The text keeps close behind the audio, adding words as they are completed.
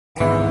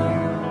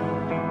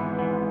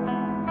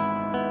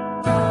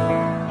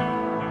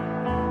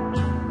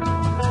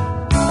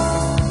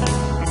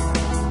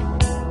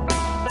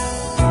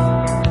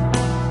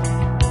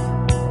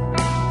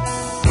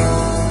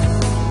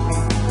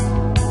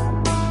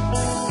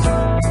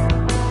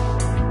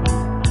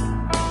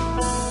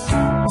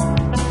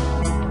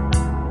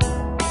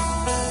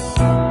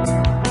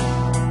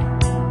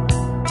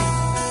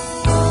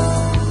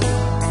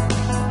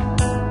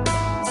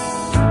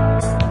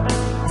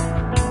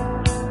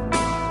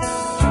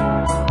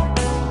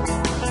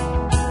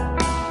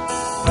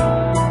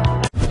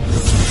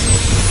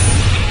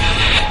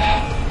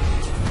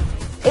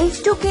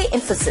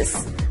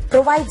Infosys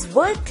provides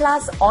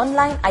world-class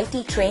online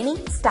IT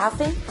training,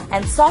 staffing,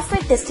 and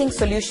software testing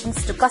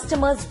solutions to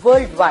customers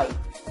worldwide.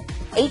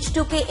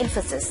 H2K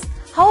Infosys,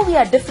 how we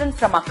are different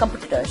from our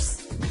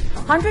competitors.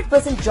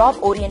 100%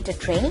 job-oriented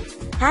training,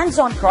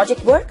 hands-on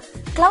project work,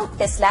 cloud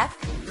test lab,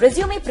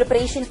 resume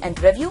preparation and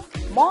review,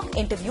 mock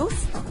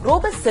interviews,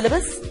 robust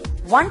syllabus,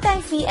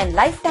 one-time fee and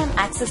lifetime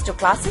access to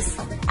classes,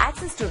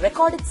 access to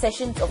recorded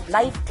sessions of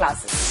live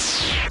classes.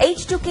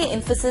 H2K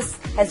Infosys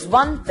has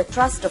won the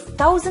trust of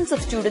thousands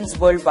of students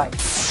worldwide.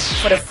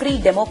 For a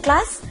free demo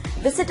class,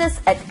 visit us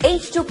at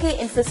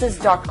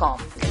h2kinfosys.com.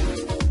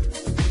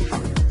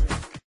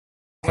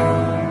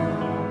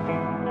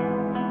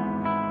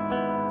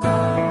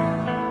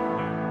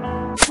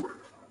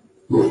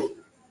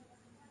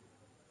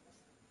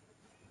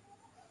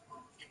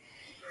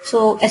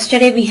 So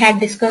yesterday we had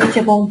discussed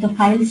about the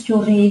file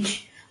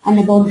storage and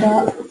about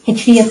the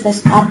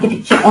HDFS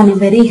architecture on a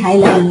very high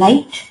level,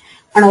 right?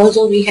 And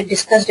also we had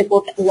discussed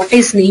about what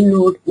is name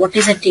node, what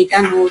is a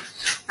data node,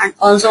 and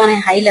also on a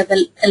high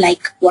level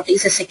like what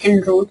is a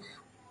secondary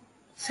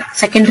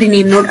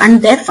name node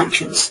and their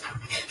functions.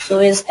 So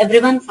is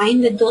everyone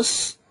fine with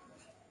those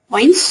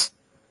points?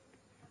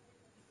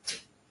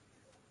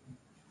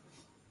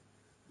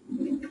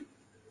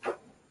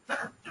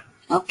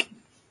 Okay.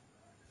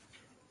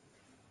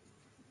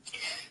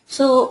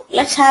 So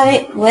let's have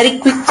a very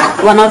quick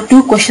 1 or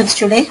 2 questions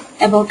today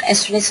about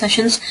yesterday's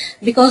sessions,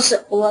 because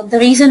the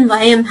reason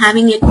why I'm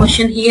having a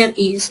question here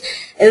is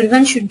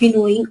everyone should be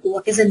knowing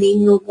what is a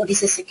name node, what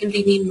is a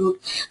secondary name node,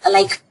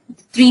 like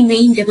 3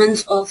 main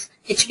demands of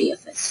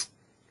HDFS,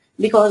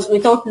 because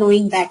without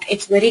knowing that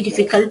it's very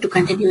difficult to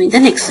continue in the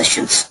next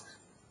sessions.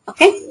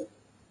 Okay.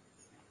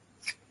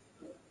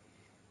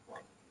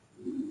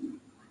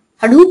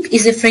 Hadoop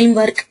is a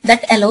framework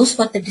that allows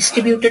for the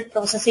distributed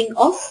processing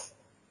of.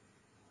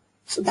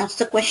 So that's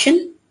the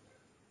question.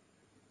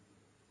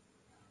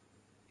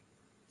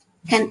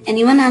 Can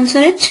anyone answer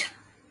it?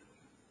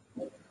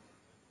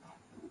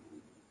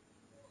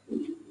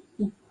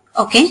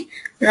 Okay.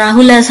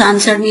 Rahul has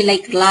answered me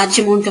like large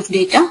amount of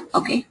data.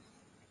 Okay.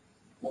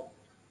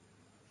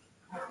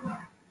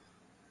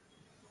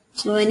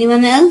 So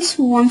anyone else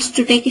who wants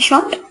to take a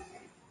shot?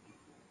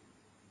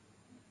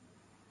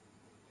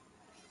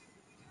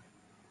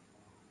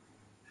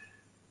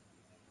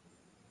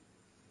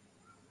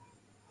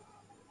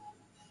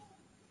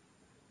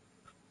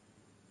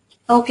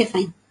 Okay,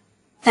 fine.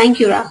 Thank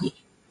you, Rahul.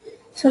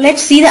 So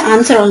let's see the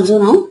answer also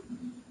now.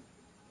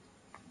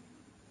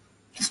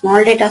 The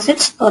small data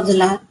sets or the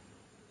large.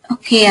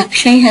 Okay,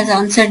 Akshay has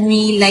answered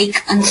me like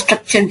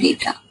unstructured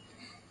data.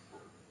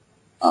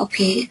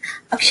 Okay,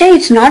 Akshay,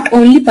 it's not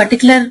only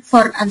particular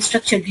for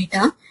unstructured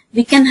data.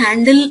 We can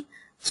handle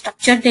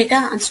structured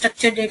data,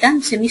 unstructured data,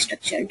 and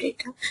semi-structured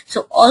data.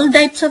 So all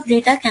types of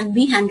data can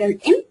be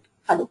handled in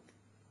Hadoop.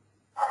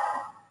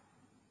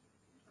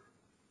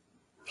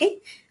 Okay.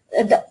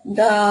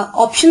 The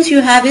options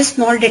you have is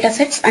small data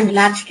sets and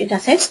large data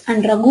sets,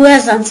 and Raghu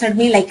has answered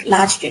me like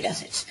large data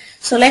sets.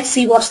 So let's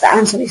see what's the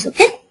answer is,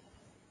 okay?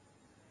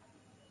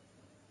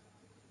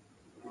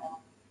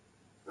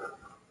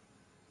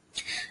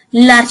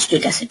 Large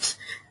data sets.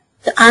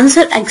 The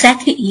answer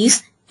exactly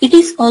is it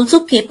is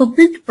also capable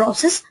to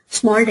process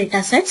small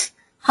data sets.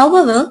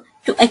 However,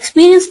 to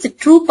experience the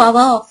true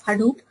power of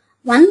Hadoop,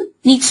 one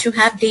needs to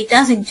have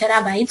data in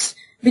terabytes,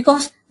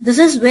 because this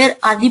is where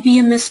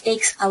RDBMS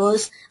takes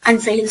hours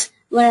and fails,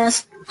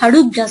 whereas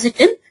Hadoop does it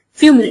in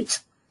few minutes.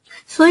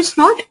 So it's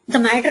not the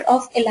matter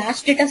of a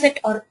large data set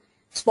or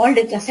small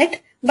data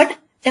set, but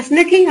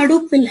definitely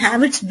Hadoop will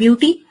have its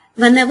beauty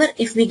whenever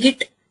if we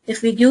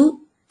give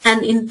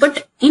an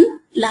input in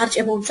large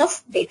amounts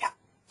of data.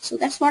 So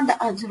that's what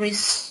the answer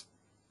is.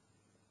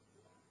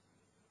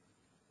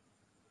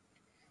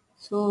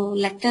 So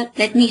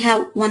let me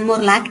have one more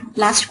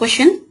last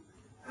question.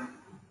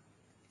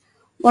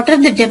 What are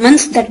the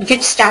demands that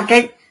get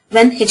started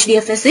when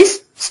HDFS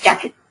is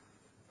started?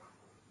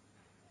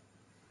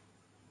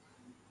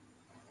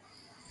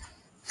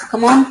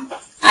 Come on,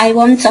 I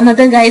want some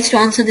other guys to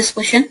answer this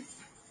question.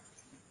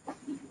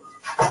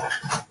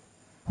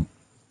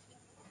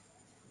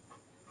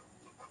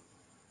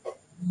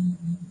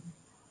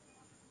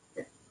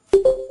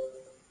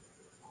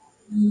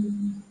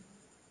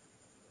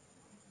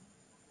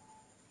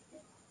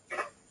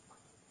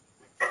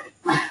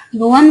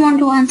 No one want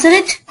to answer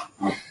it?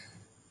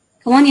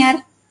 Come on,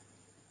 yaar.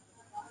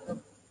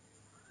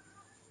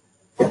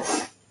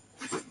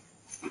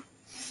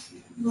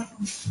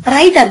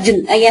 Right,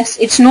 Arjun. Yes,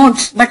 it's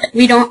nodes, but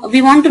we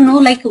want to know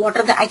like what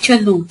are the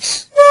actual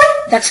nodes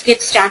that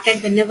get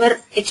started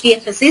whenever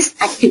HDFS is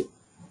active.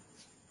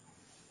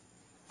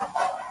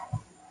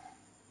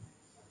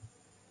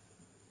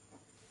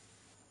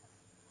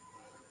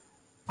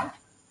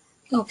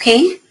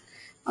 Okay.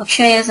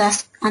 Akshay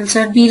has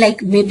answered me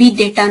like maybe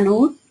data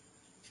node.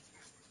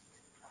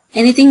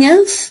 Anything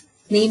else?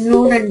 Name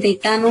node and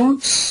data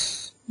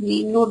nodes.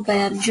 Name node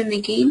by Arjun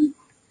again.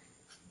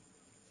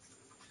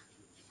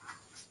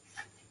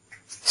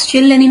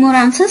 Still any more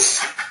answers?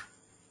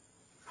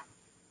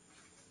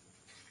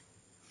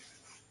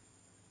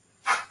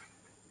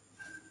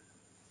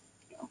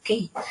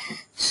 Okay,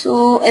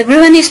 so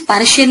everyone is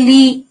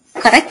partially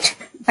correct,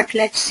 but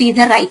let's see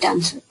the right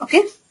answer.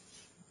 Okay,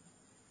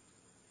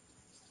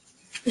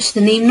 it's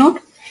the name node,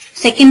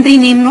 secondary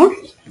name node,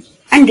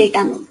 and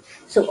data node.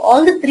 So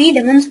all the three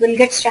daemons will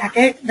get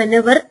started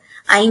whenever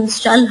I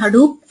install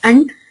Hadoop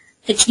and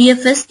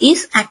HDFS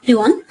is active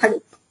on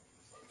Hadoop.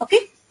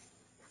 Okay,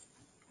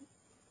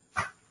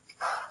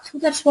 so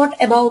that's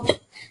what about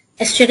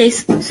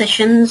yesterday's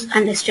sessions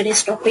and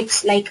yesterday's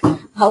topics, like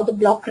how the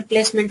block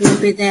replacement will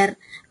be there,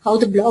 how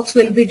the blocks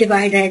will be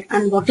divided,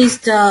 and what is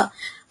the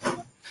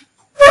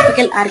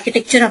typical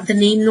architecture of the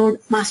name node,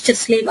 master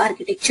slave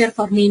architecture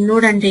for name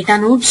node and data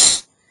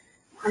nodes,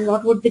 and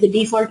what would be the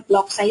default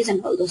block size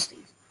and all those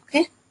things.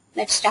 Okay,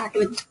 let's start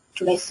with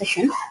today's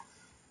session.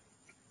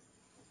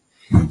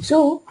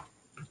 So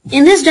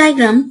in this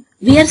diagram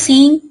we are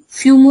seeing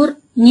few more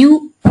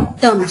new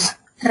terms,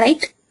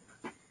 right?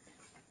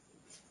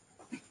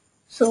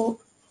 So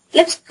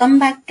let's come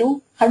back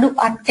to Hadoop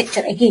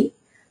architecture again.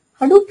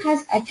 Hadoop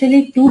has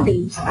actually two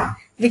teams,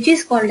 which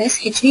is called as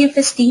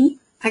HDFS team,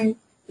 and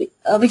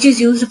which is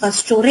used for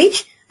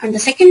storage, and the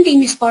second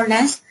team is called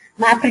as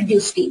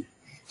MapReduce team.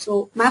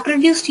 So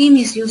MapReduce team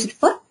is used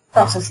for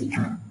processing.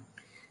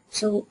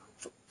 So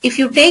if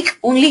you take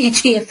only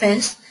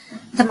HDFS,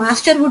 the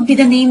master would be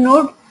the name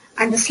node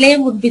and the slave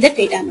would be the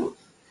data node.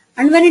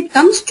 And when it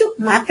comes to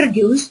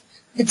MapReduce,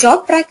 the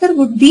job tracker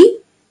would be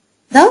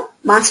the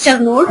master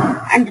node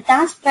and the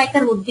task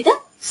tracker would be the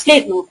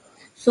slave node.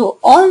 So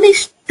all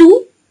these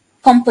two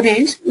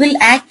components will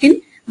act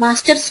in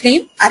master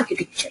slave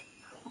architecture.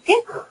 Okay,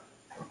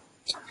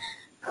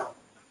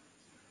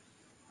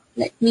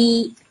 let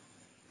me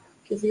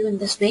give you in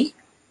this way.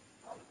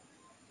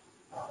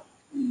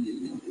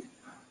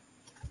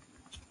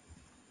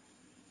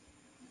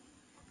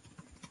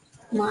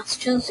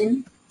 Masters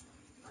in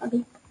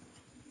Hadoop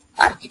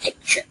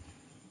architecture.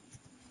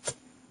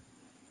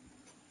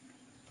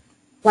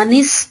 One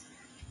is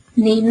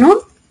name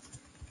node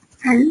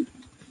and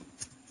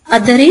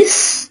other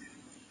is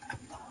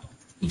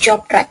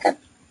job tracker.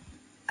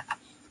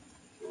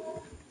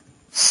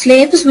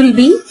 Slaves will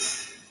be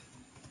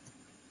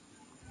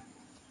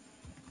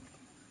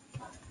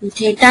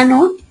data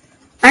node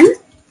and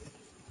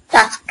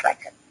task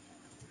tracker.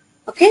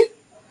 Okay,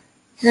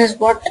 this is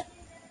what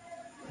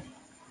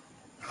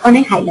on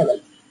a high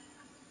level.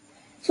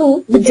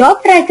 So the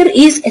job tracker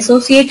is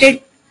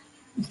associated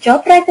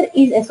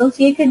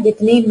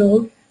with name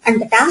node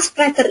and the task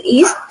tracker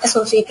is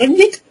associated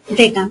with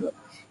data node.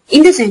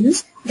 In the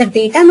sense, the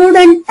data node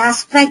and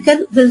task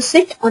tracker will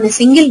sit on a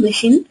single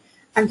machine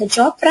and the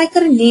job tracker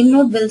and name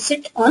node will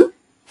sit on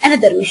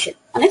another machine,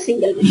 on a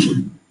single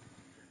machine.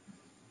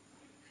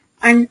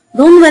 And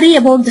don't worry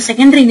about the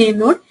secondary name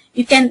node,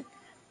 you can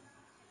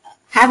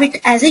have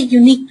it as a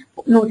unique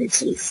node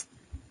itself.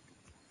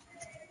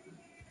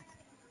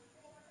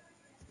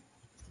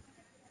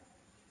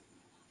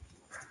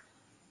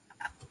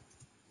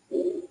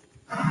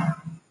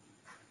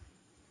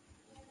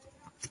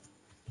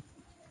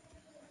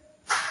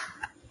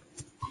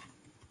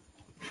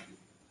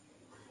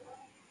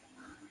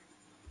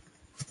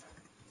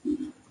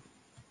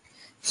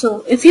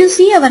 So if you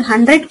see our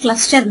 100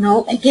 cluster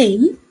now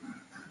again,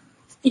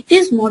 it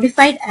is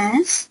modified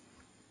as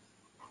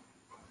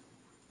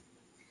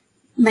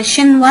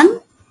machine 1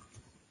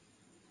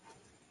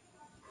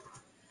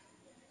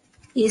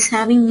 is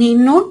having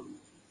name node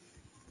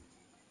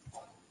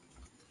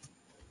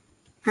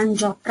and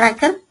job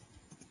tracker.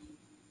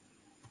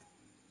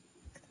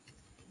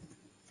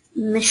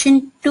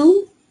 Machine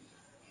 2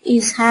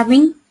 is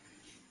having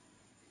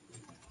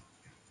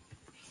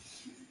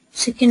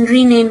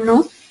secondary name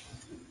node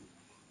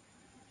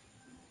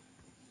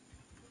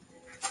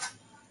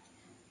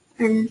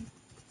and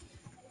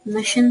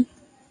machine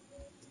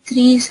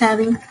 3 is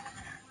having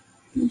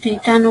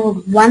data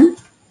node 1.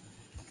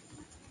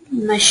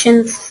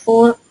 Machine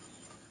 4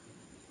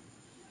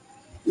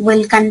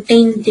 will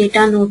contain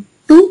data node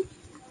 2,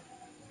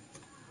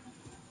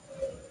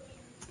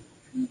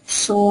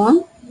 so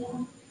on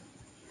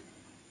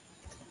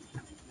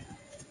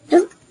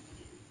to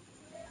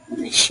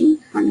machine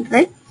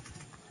 100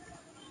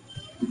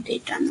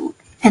 data node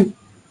n.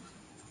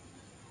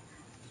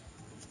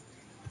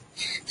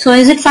 So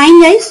is it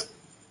fine, guys?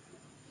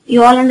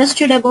 You all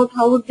understood about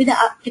how would be the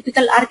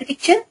typical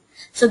architecture?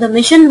 So the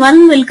machine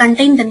 1 will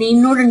contain the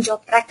name node and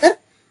job tracker,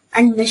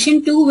 and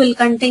machine 2 will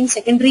contain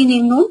secondary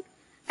name node,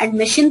 and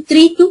machine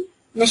 3 to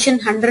machine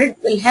 100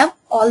 will have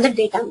all the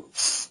data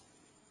nodes.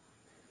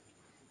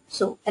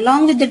 So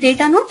along with the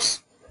data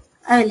nodes,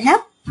 I will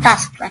have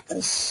task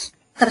trackers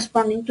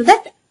corresponding to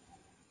that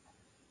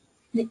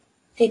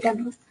data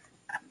node.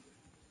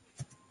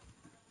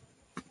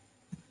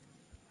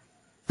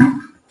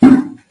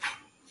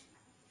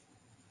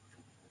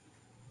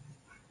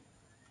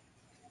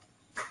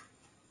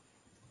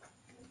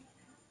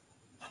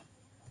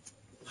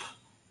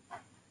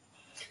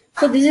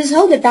 So this is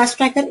how the task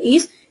tracker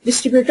is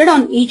distributed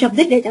on each of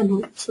the data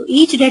nodes. So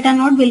each data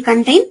node will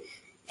contain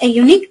a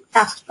unique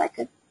task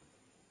tracker.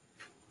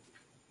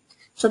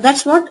 So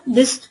that's what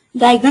this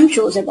diagram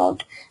shows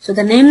about. So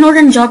the name node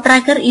and job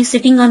tracker is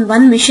sitting on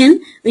one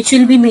machine which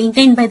will be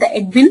maintained by the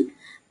admin.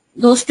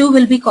 Those two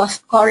will be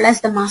called as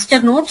the master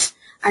nodes,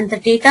 and the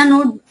data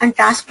node and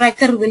task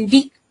tracker will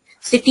be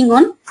sitting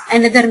on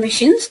another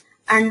machines,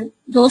 and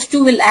those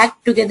two will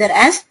act together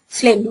as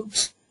slave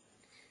nodes.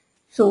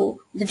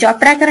 So the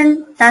job tracker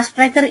and task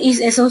tracker is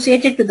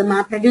associated to the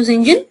MapReduce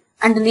engine,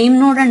 and the name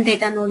node and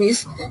data node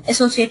is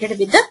associated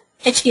with the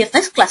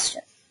HDFS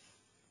cluster.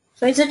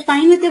 So is it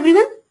fine with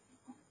everyone?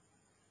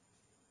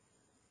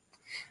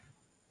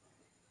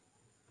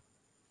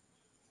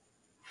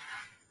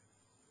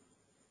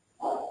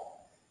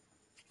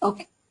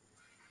 Okay.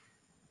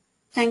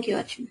 Thank you,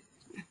 Arjun.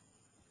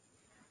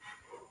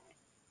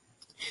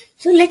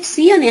 So let's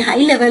see on a high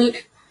level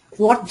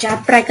what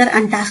job tracker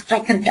and task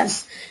tracker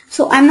does.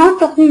 So I'm not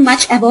talking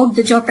much about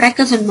the job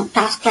trackers and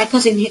task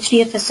trackers in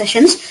HDFS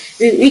sessions.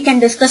 We can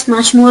discuss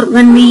much more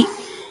when we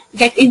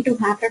get into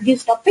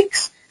MapReduce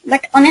topics.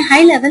 But on a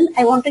high level,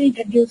 I want to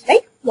introduce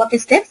like what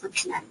is their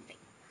functionality.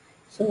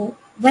 So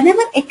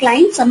whenever a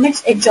client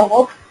submits a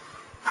job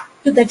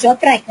to the job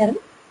tracker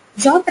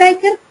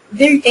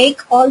will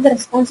take all the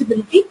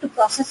responsibility to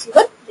process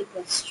your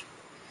request.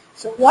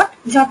 So what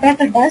job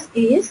tracker does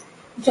is,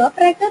 job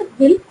tracker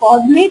will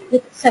coordinate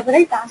with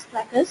several task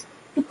trackers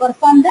to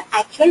perform the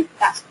actual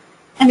task.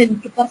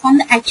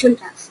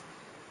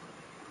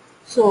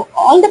 So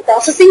all the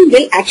processing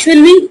will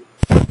actually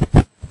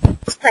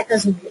task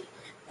trackers only.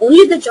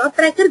 Only the job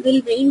tracker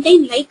will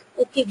maintain like,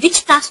 okay,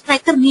 which task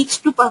tracker needs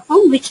to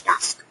perform which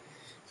task.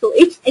 So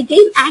it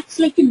again acts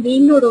like a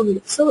name node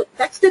only. So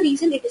that's the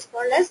reason it is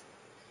called as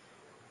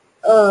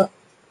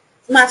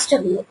master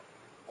node.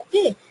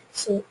 Okay,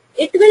 so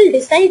it will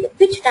decide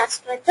which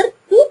task tracker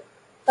to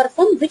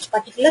perform which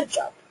particular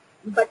job.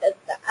 But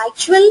the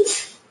actual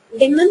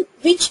daemon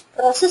which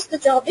process the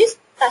job is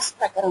task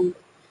tracker only.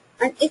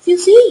 And if you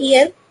see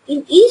here,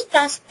 in each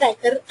task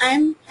tracker, I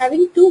am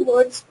having two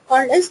words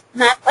called as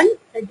map and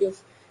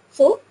reduce.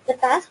 So the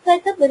task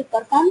tracker will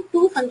perform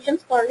two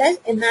functions called as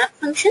a map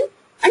function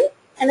and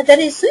another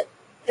is a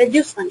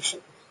reduce function.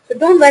 So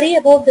don't worry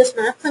about this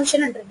map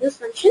function and reduce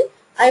function.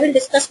 I will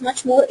discuss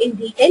much more in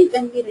detail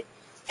when we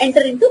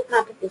enter into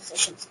MapReduce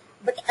sessions.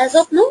 But as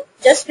of now,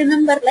 just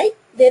remember like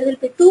there will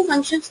be two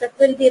functions that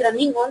will be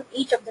running on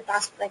each of the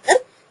task tracker.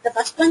 The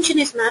first function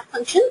is map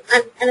function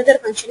and another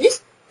function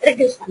is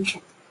reduce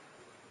function.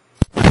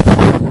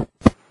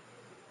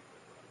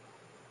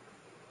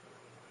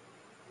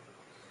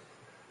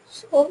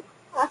 So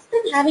after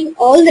having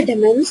all the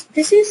daemons,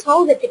 this is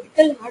how the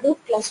typical Hadoop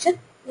cluster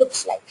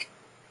looks like.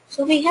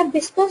 So we have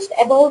discussed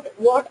about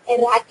what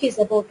a rack is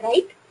about,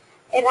 right?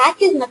 A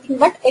rack is nothing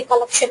but a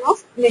collection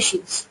of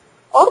machines,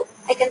 or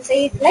I can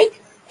say it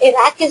like a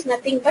rack is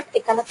nothing but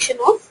a collection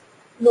of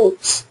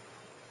nodes.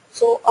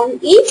 So on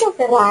each of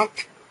a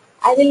rack,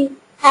 I will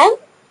have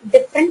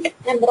different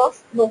number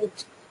of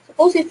nodes.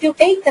 Suppose if you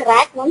take the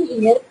rack 1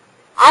 here,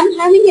 I am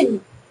having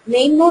a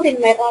main node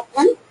in my rack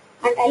 1,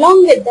 and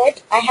along with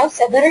that I have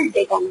several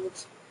data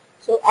nodes.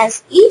 So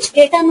as each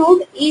data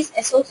node is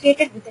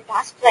associated with a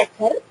task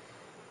tracker,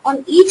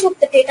 on each of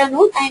the data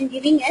node I am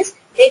giving as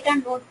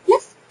data node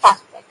plus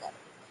task tracker.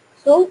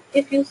 So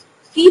if you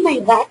see my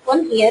rack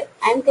 1 here,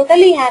 I am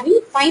totally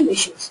having 5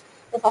 machines.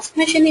 The first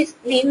machine is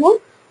name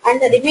node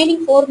and the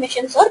remaining 4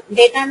 machines are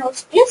data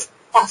nodes plus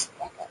task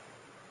tracker.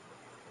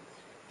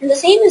 And the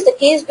same is the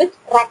case with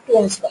rack 2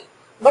 as well.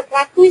 But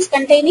rack 2 is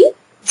containing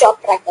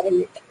job tracker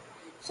in it.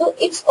 So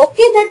it's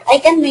okay that I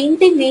can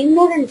maintain name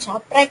node and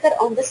job tracker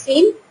on the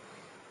same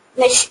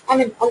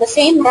on the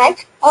same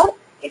rack, or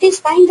it is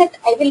fine that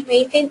I will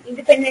maintain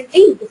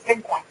independently in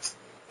different racks.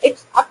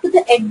 It's up to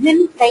the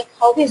admin like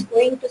how he is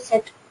going to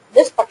set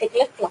this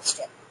particular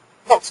cluster.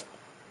 That's it.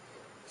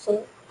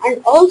 So,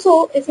 and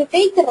also if you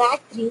take the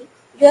rack 3,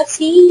 you are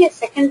seeing a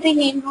secondary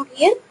name node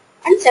here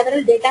and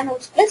several data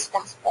nodes plus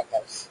task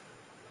trackers.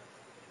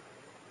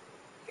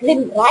 And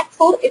in rack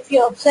 4, if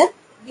you observe,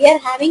 we are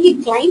having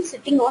a client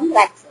sitting on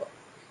rack 4.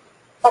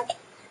 But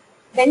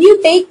when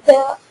you take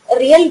the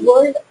real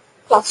world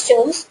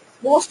clusters,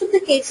 most of the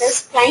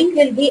cases client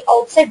will be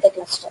outside the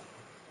cluster.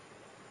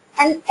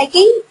 And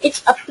again,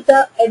 it's up to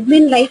the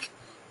admin, like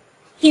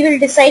he will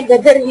decide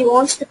whether he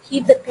wants to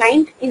keep the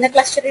client in the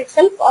cluster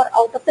itself or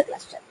out of the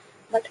cluster.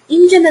 But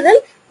in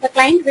general, the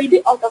client will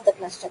be out of the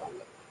cluster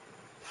only.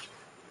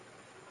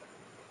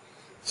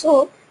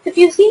 So if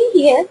you see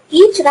here,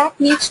 each rack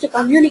needs to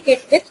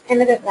communicate with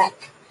another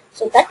rack.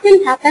 So that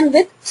will happen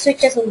with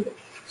switches only.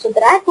 So the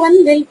rack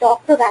 1 will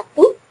talk to rack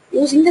 2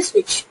 using the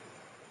switch.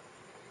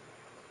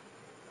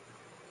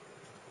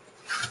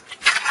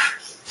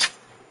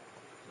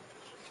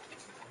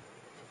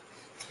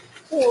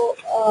 So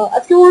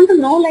if you want to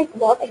know like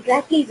what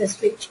exactly is a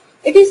switch,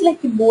 it is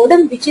like a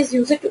modem which is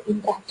used to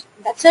interact.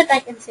 That's what I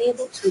can say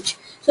about switch.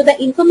 So the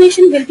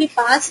information will be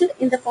passed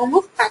in the form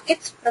of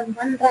packets from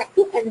one rack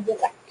to another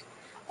rack,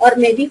 or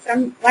maybe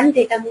from one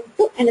data node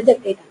to another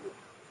data node.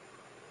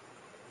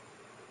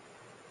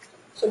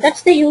 So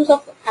that's the use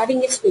of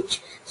having a switch.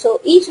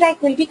 So each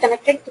rack will be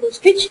connected through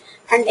switch,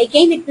 and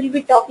again it will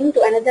be talking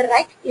to another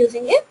rack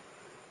using a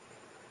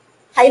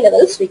high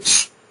level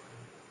switch.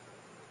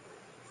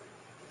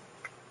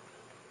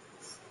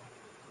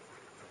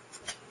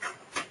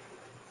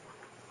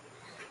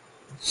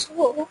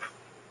 So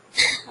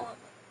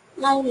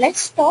now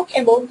let's talk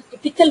about the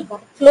typical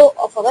workflow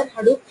of our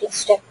Hadoop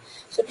cluster.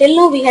 So till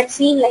now we had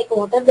seen like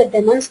what are the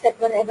daemons that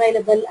were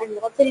available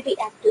and what will be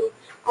active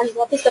and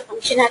what is the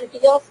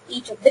functionality of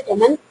each of the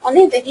daemon on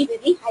a very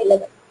high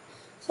level.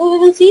 So we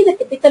will see the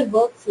typical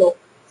workflow.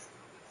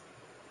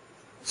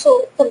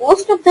 So the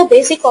most of the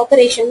basic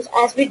operations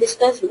as we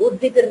discussed would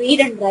be the read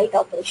and write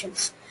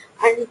operations.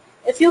 And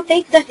if you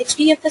take the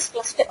HDFS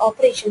cluster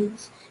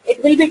operations,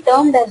 it will be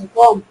termed as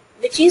WOM,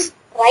 which is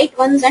write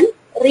once and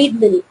read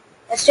many.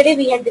 Yesterday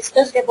we had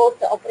discussed about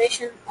the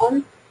operation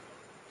on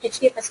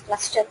HDFS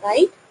cluster,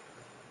 right?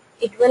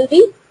 It will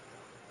be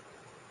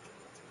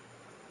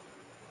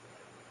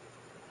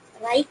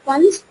write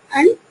once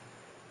and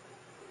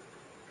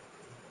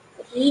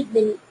read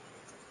many,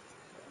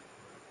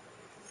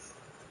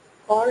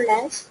 called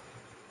as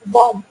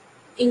WOM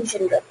in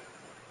general.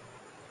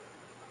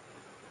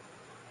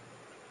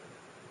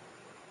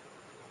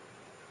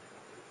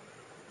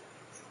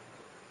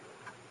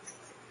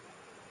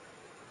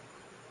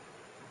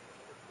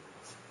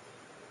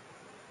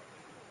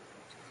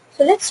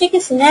 So let's take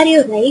a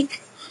scenario, right?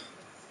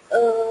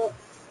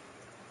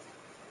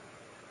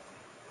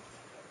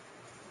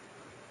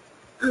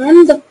 I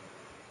am the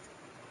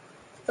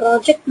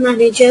project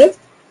manager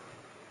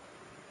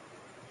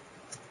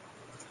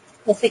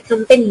of a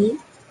company,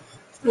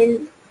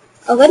 and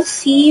our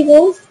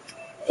CEO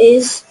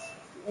is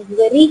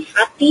very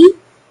happy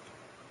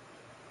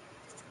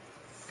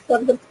for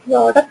the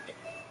product,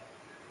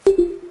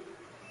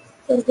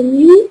 for the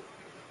new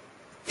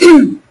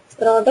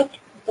product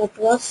that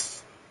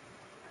was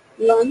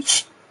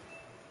launched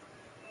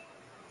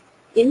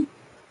in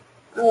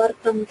our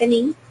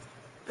company,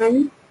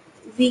 and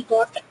we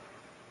got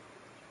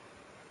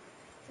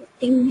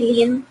 15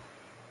 million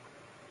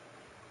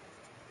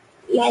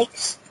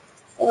likes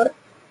for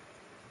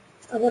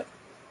our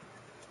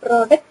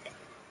product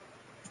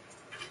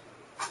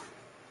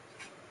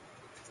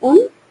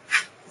on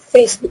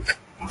Facebook.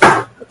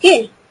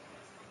 Okay.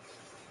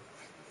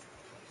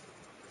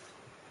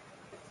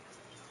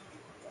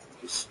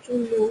 Just to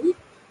know.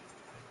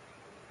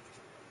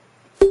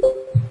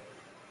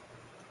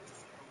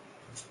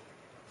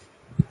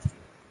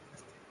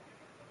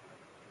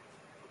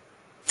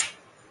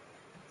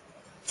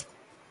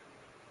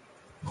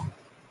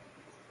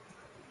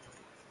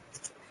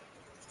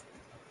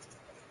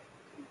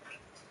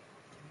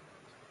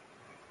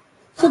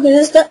 So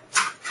this is the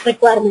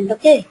requirement,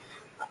 okay.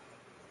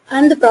 I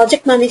am the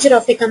project manager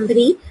of a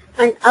company,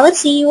 and our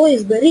CEO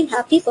is very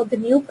happy for the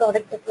new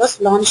product that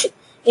was launched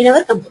in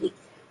our company.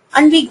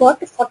 And we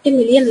got 40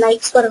 million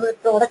likes for our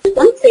product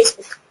on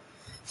Facebook.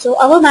 So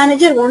our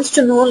manager wants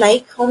to know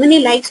like how many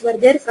likes were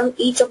there from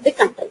each of the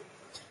country.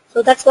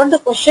 So that's what the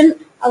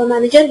question our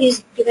manager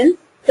is given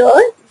to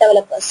our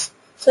developers.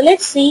 So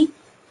let's see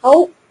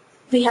how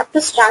we have to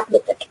start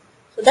with it.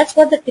 So that's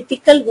what the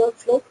typical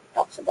workflow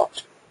talks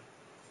about.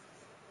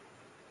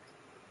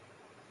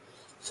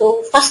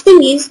 So first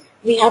thing is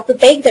we have to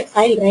take that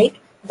file, right?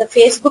 The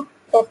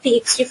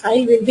facebook.txt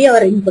file will be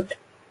our input.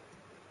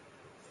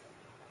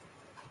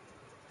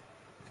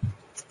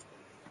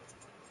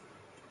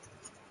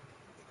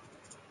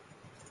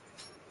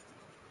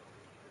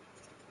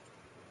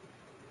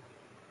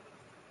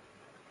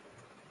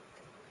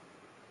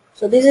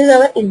 So this is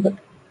our input.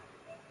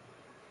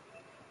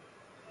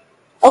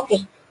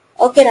 Okay.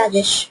 Okay,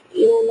 Rajesh,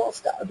 you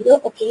lost the audio.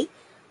 Okay.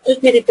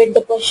 Let me repeat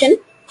the question.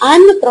 I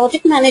am the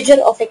project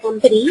manager of a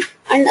company,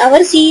 and our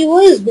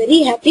CEO is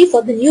very happy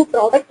for the new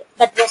product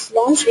that was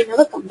launched in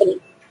our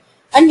company.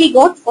 And we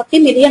got 40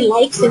 million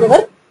likes in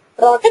our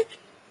product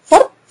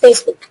for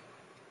Facebook.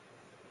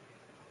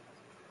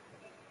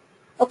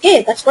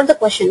 Okay, that's what the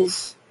question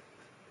is.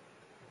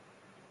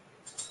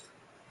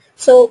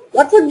 So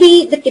what would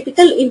be the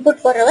typical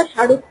input for our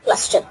Hadoop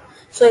cluster?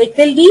 So it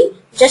will be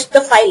just the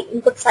file,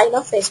 input file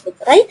of Facebook,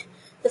 right?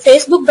 The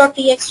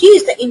facebook.txt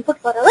is the input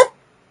for our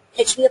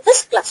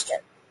HDFS cluster.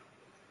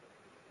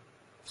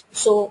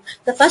 So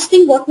the first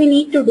thing what we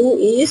need to do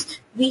is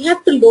we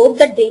have to load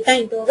the data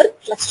into our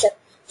cluster.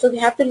 So we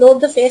have to load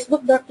the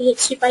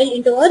facebook.txt file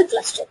into our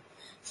cluster.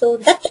 So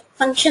that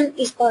function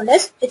is called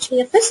as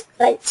HDFS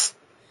writes.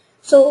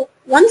 So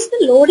once the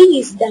loading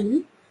is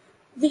done,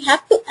 we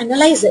have to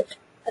analyze it,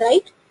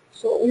 right?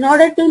 So in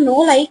order to know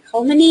like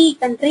how many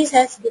countries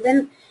has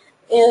given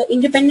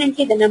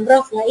independently the number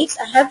of likes,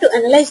 I have to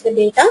analyze the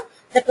data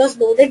that was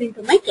loaded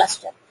into my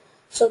cluster.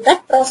 So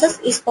that process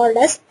is called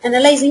as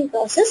analyzing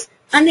process,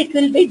 and it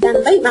will be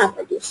done by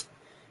MapReduce.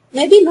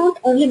 Maybe not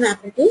only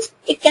MapReduce,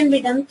 it can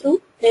be done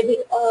through maybe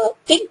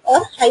Pig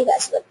or Hive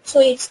as well. So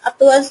it's up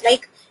to us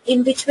like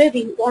in which way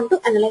we want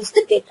to analyze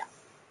the data.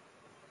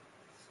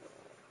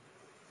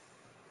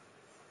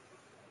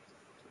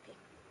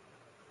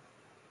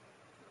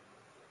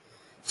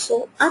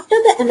 So after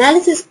the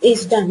analysis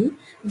is done,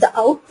 the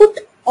output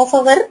of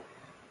our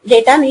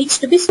data needs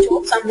to be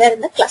stored somewhere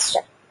in the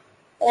cluster,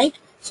 right?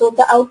 So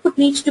the output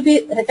needs to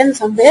be written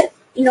somewhere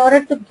in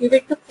order to give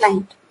it to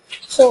client.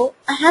 So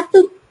I have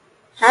to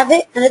have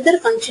another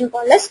function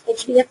called as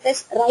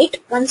HDFS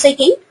write once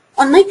again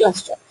on my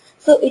cluster.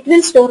 So it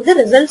will store the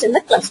results in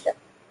the cluster.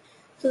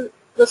 So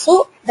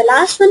the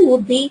last one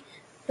would be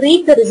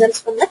read the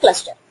results from the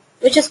cluster,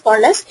 which is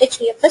called as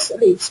HDFS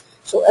reads.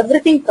 So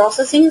everything,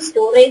 processing,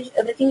 storage,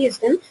 everything is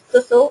done.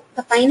 So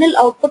the final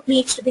output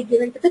needs to be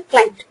given to the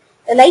client.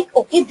 Like,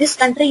 okay, this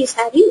country is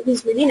having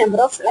this many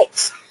number of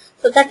likes.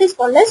 So that is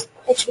called as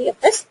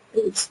HDFS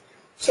reads.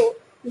 So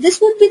this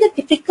would be the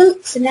typical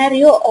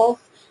scenario of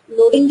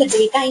loading the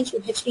data into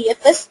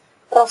HDFS,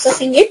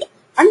 processing it,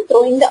 and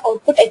throwing the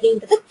output again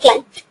to the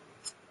client.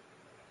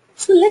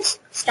 So let's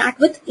start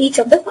with each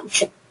of the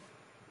functions.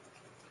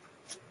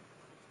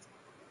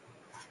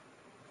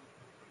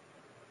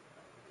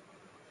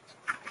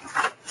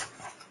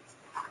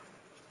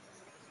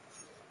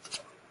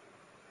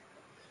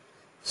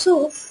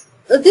 So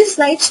this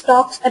slide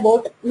talks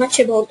much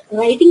about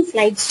writing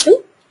slides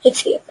to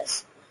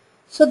HDFS.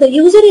 So the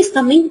user is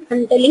coming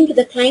and telling to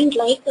the client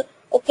like,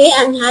 okay,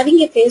 I'm having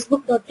a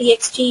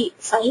facebook.txt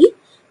file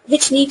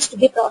which needs to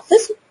be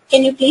processed.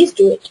 Can you please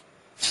do it?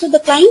 So the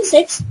client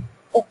says,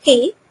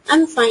 okay,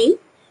 I'm fine.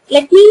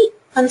 Let me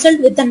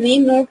consult with the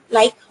name node,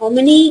 like how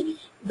many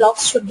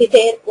blocks should be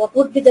there, what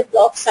would be the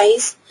block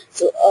size.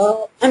 So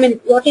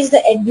what is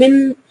the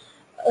admin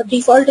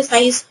default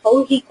size,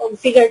 how he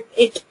configured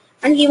it,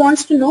 and he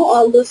wants to know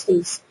all those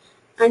things,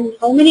 and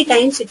how many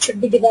times it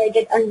should be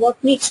divided, and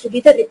what needs to be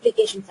the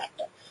replication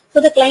factor. So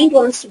the client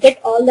wants to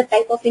get all the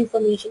type of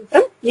information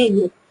from name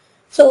node.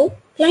 So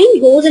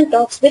client goes and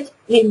talks with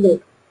name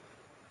node.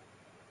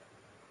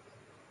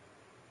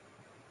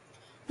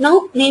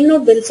 Now name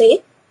node will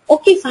say,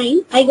 okay,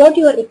 fine, I got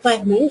your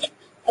requirement.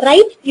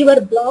 Write your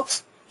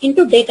blocks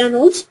into data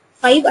nodes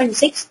 5 and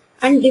 6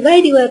 and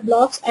divide your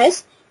blocks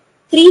as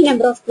 3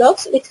 number of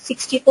blocks with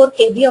 64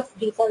 KB of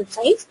default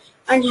size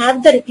and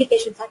have the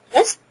replication factor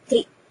as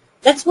 3.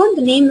 That's what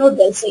the name node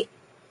will say.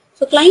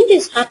 So client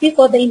is happy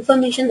for the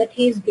information that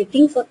he is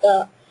getting from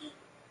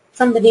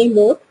the name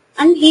node,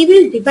 and he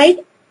will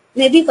divide.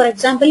 Maybe for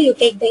example, you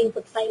take the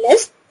input file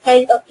as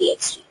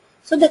file.txt.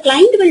 So the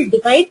client will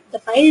divide the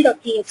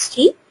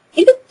file.txt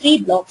into 3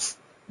 blocks: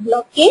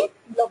 block A,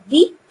 block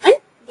B, and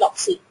block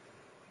C.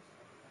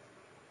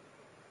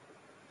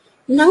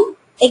 Now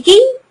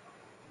again,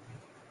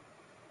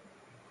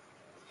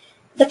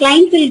 the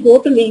client will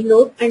go to name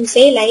node and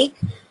say like,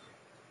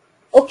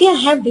 okay, I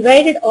have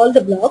divided all the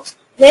blocks.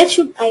 Where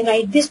should I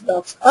write these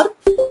blocks,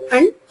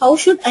 and how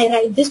should I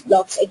write these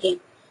blocks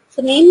again?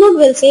 So name node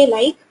will say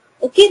like,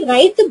 okay,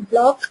 write the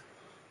block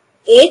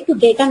A to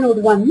data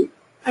node 1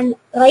 and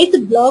write the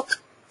block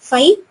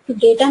 5 to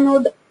data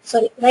node,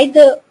 write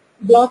the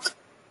block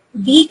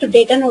B to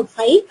data node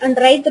 5 and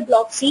write the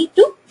block C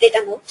to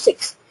data node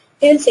 6.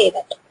 They will say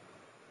that.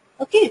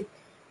 Okay.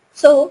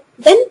 So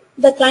then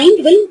the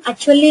client will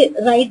actually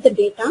write the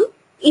data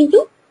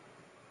into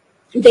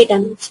data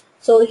nodes.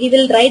 So he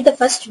will write the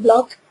first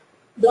block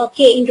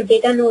A into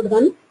data node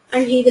 1,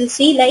 and he will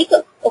see like,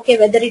 okay,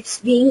 whether it's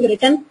being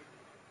written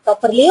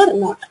properly or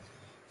not.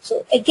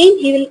 So again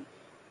he will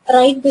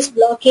write this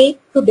block A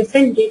to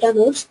different data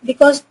nodes,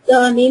 because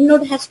the name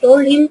node has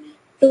told him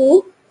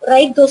to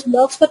write those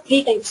blocks for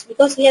 3 times,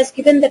 because he has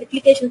given the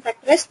replication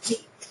factor as 3.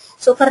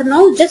 So for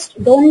now,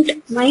 just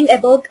don't mind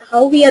about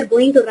how we are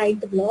going to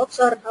write the blocks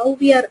or how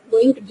we are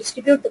going to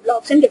distribute the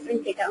blocks in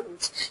different data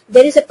nodes.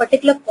 There is a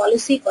particular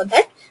policy for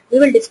that. We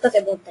will discuss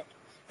about that.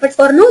 But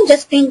for now,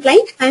 just think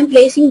like I am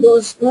placing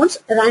those nodes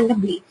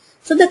randomly.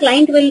 So the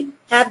client will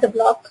have the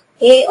block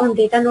A on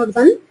data node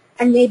 1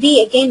 and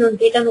maybe again on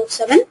data node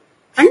 7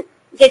 and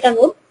data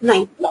node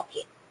 9 block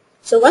A.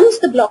 So once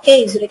the block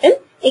A is written,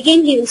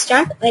 again he will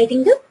start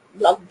writing the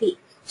block B.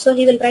 So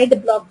he will write the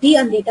block B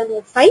on data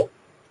node 5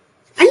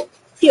 and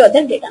few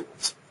other data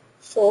nodes.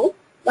 So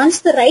once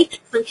the write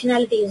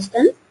functionality is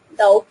done,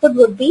 the output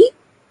would be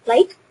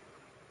like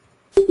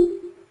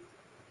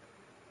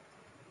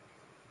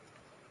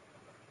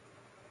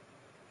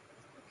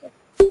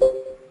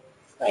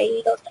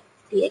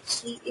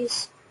file.txt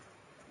is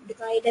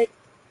divided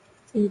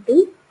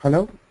into.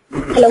 Hello?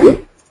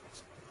 Hello?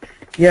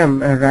 Yeah,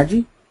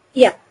 Raji?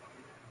 Yeah.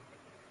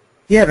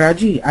 Yeah,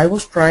 Raji, I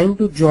was trying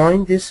to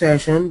join this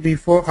session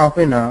before half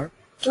an hour.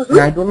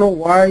 And I don't know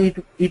why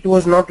it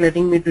was not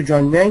letting me to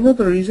join. May I know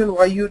the reason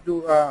why you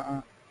do,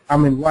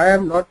 why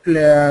I'm not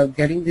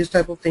getting this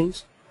type of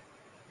things?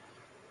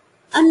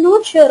 I'm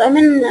not sure.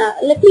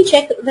 Let me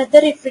check whether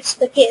if it's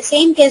the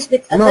same case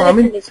with other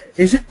applications.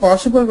 Is it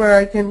possible where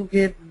I can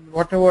get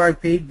whatever I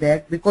paid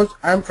back? Because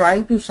I'm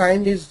trying to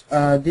sign this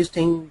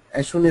thing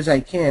as soon as I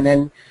can,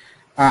 and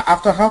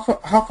after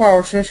half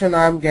hour session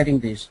I'm getting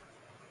this.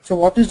 So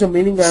what is the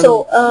meaning?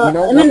 So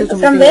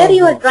from where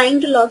you are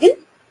trying to log in?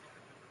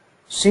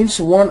 Since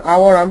 1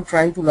 hour I'm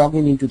trying to log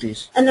in into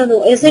this.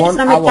 No. Is it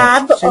from a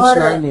tab since or?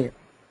 9 a.m.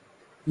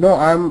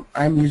 No,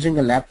 I'm using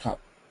a laptop.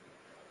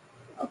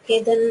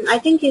 Okay, then I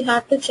think you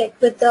have to check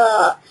with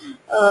the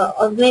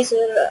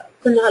organizer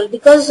Kunal,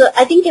 because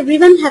I think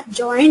everyone have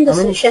joined the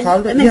session.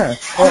 Call the, I mean, yeah,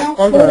 I'm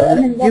call not sure, I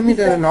mean, give what me is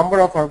the number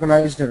of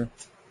organizer.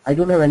 I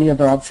don't have any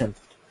other option.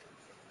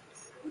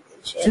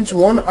 Since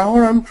 1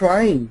 hour I'm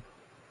trying.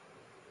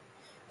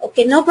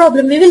 Okay, no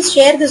problem. We will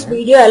share this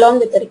video along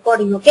with the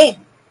recording, okay?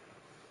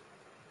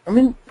 I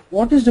mean,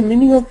 what is the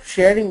meaning of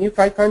sharing if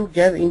I can't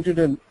get into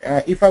the,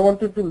 if I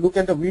wanted to look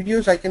at the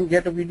videos, I can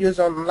get the videos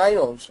online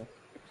also.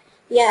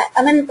 Yeah,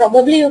 I mean,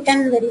 probably you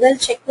can very well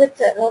check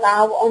with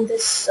Rav on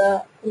this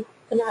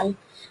Kunal.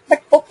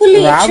 But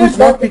hopefully Rav it is should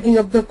not work. picking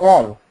up the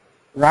call.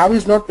 Rav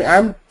is not,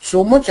 I'm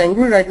so much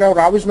angry right now,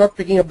 Rav is not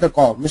picking up the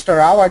call. Mr.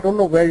 Rav, I don't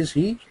know where is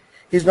he.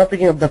 He's not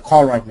picking up the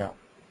call right now.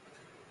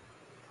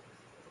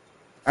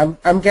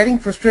 I'm getting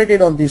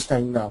frustrated on this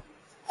time now.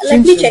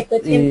 Let me check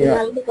with him,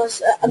 Kunal,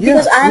 because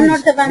I am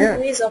not the one yeah.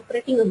 who is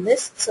operating on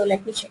this, so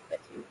let me check with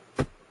him.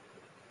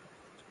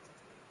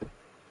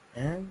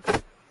 And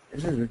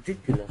this is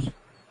ridiculous.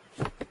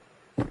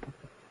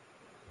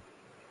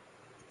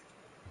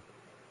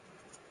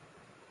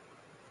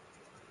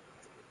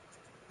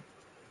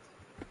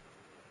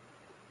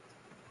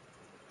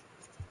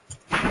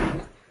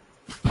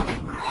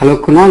 Hello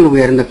Kunal,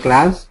 we are in the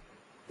class.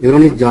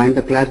 Everyone is joined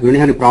the class. We don't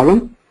have any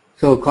problem.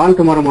 So call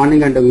tomorrow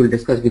morning and we will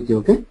discuss with you,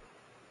 okay?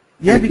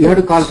 Yeah, you have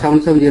to call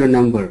 770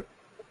 number.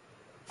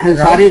 And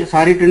sorry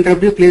to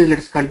interrupt you. Please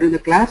let's continue the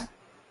class.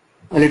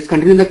 Let's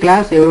continue the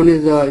class. Everyone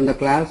is in the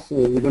class.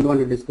 We don't want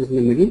to discuss in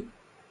the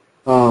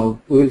middle.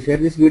 We will share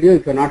this video.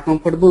 If you are not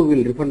comfortable, we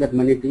will refund that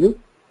money to you.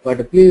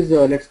 But please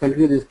let's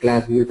continue this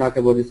class. We will talk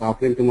about this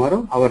offline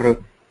tomorrow.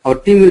 Our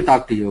team will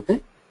talk to you,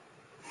 okay?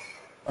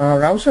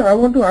 Rao sir, I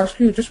want to ask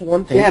you just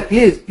one thing. Yeah,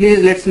 please,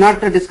 let's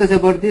not discuss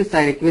about this.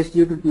 I request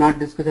you to not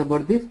discuss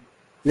about this.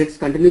 Let's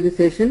continue the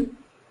session.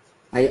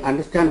 I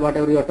understand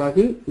whatever you are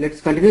talking.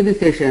 Let's continue the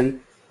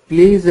session.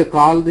 Please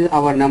call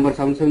our number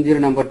 770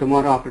 number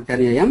tomorrow after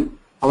 10 a.m.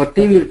 Our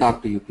team will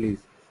talk to you, please.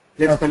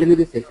 Let's continue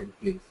the session,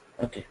 please.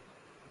 Okay.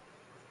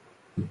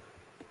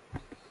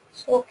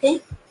 So,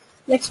 okay,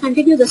 let's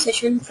continue the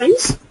session,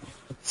 friends.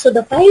 So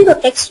the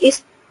file.txt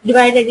is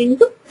divided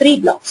into 3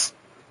 blocks.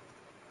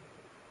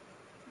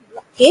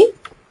 Okay.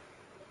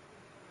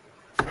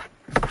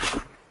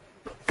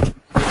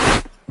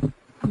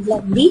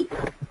 Block B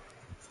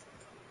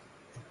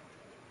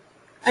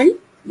and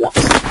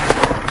blocks.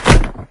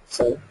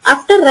 So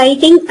after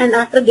writing and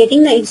after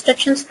getting the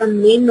instructions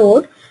from main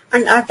node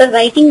and after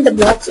writing the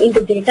blocks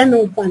into data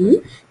node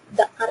 1,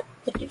 the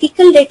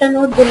typical data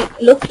node will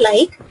look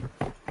like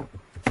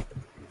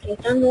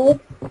data node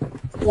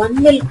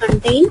 1 will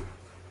contain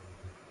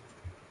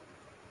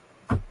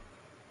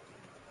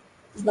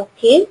block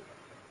A,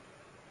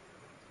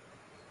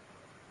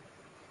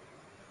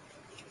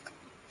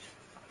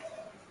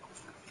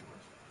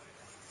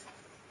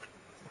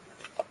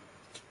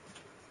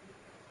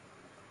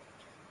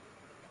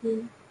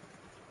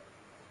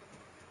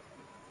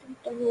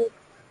 data node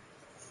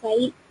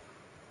 5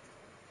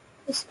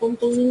 is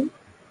containing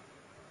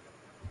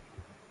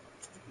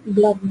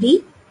block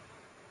B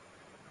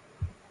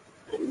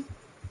and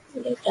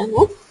data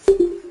node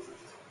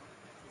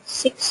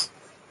 6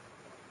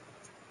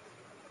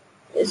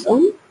 is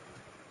on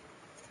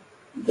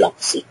block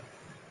C.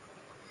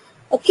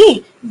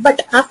 Okay,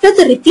 but after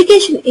the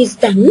replication is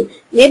done,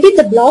 maybe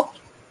the block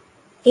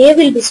A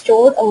will be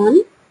stored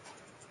on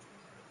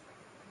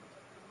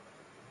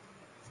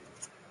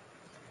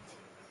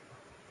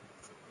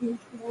data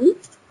node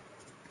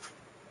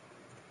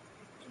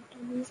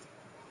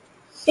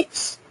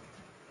 6,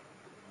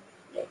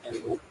 data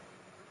node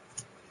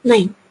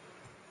 9.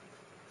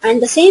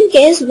 And the same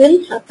case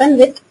will happen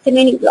with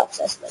remaining blocks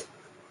as well.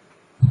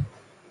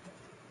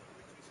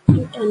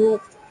 Data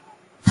node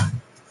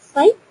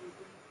 5,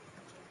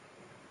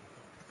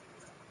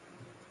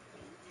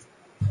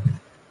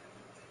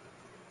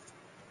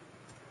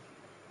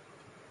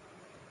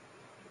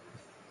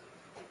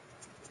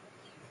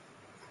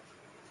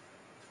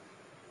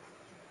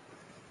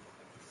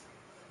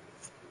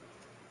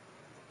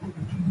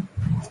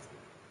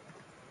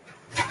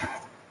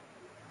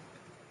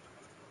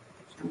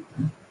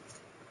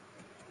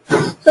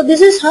 so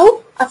this is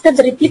how after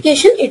the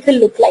replication it will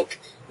look like.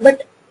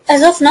 But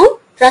as of now,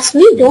 trust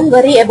me, don't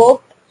worry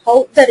about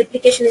how the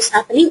replication is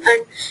happening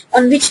and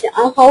on which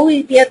how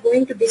we are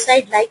going to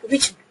decide like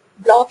which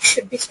block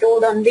should be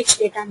stored on which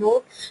data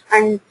node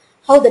and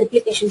how the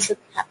replication should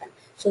happen.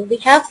 So we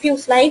have few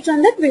slides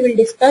on that. We will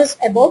discuss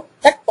about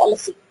that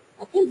policy.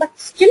 Okay, but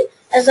still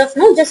as of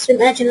now, just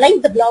imagine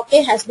like the block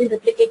A has been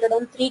replicated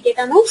on 3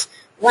 data nodes,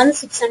 1,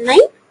 6 and 9,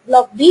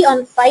 block B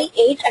on 5,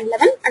 8 and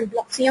 11 and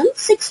block C on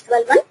 6,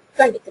 12 and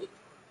 23.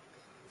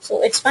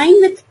 So it's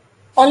fine with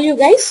all you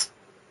guys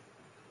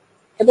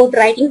about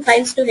writing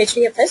files to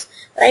HDFS.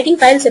 Writing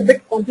files is a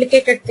bit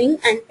complicated thing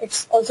and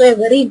it's also a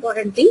very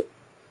important thing.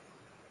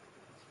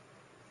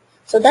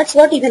 So that's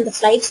what even the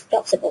slides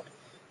talks about.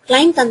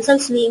 Client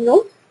consults main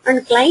node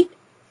and client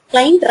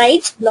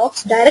writes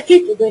blocks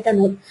directly to data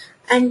node.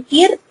 And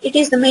here it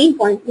is the main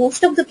point.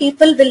 Most of the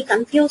people will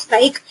confuse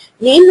like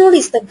name node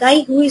is the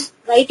guy who is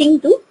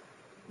writing to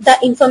the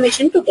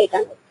information to data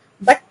node.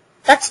 But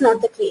that's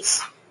not the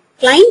case.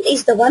 Client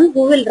is the one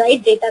who will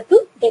write data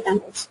to data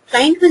nodes.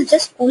 Client will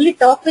just only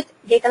talk with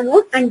data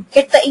node and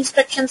get the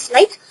instructions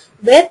like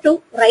where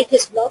to write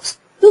his blocks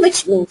to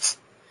which nodes.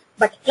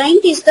 But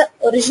client is the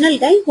original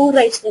guy who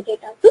writes the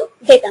data to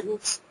data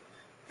nodes.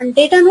 And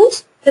data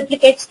nodes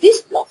replicates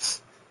these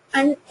blocks.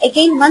 And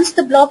again, once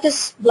the block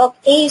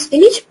A is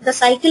finished, the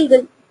cycle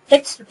will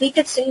get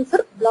repeated same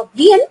for block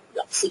B and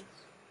block C.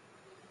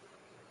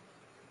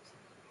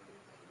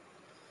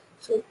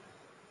 So,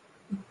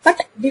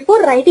 but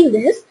before writing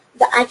this,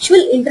 the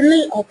actual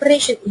internal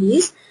operation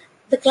is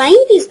the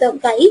client is the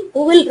guy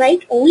who will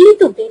write only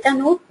to data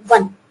node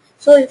 1.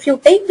 So if you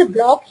take the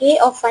block A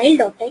of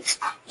file.txt,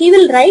 he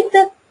will write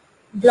the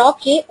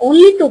block A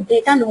only to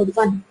data node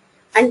 1.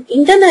 And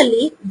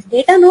internally,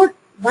 data node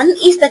 1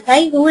 is the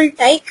guy who will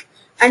take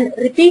and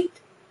repeat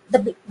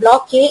the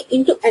block A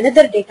into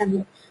another data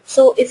node.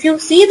 So if you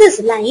see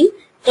this line,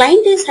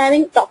 client is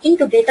talking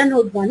to data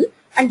node 1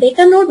 and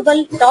data node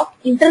will talk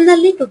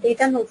internally to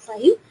data node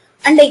 5.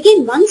 And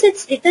again, once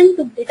it's written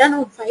to data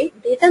node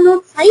 5, data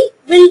node 5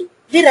 will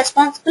be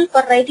responsible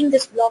for writing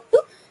this block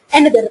to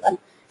another one.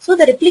 So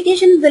the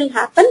replication will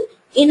happen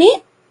in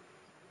a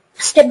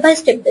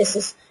step-by-step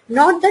basis.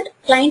 Not that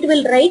client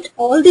will write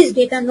all these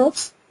data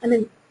nodes,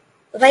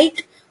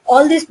 write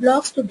all these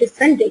blocks to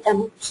different data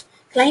nodes.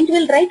 Client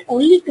will write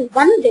only to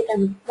one data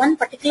node, one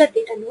particular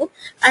data node,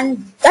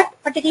 and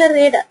that particular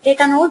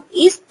data node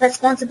is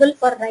responsible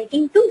for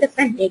writing to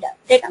different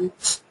data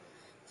nodes.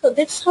 So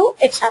that's how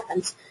it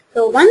happens.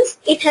 So once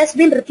it has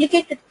been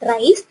replicated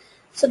thrice,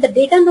 so the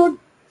data node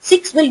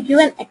 6 will give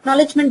an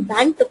acknowledgement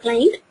back to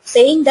client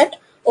saying that,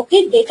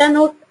 okay, data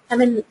node,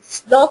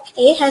 block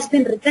A has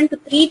been written to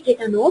 3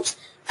 data nodes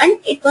and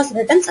it was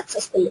written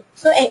successfully.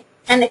 So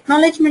an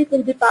acknowledgement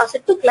will be passed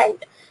to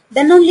client.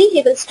 Then only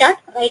he will start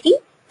writing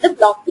the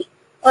block B.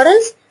 Or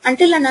else,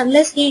 until and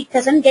unless he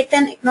doesn't get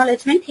an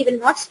acknowledgement, he will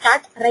not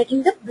start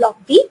writing the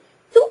block B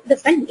to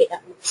different data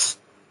nodes.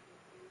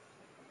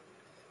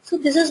 So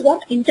this is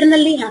what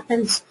internally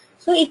happens.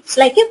 So it's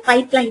like a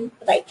pipeline,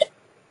 right?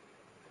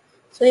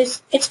 So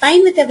it's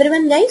fine with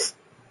everyone, guys?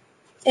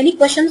 Any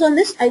questions on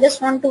this? I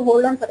just want to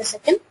hold on for a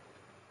second.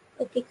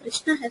 Okay,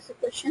 Krishna has a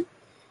question.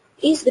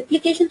 Is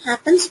replication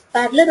happens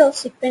parallel or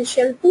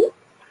sequential to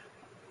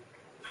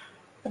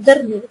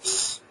other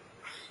nodes?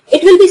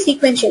 It will be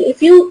sequential.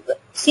 If you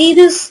see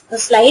this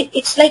slide,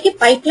 it's like a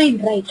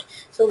pipeline, right?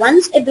 So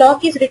once a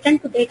block is written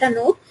to data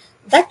node,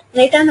 that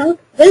data node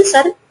will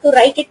serve to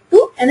write it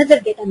to another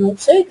data node.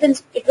 So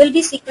it will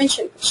be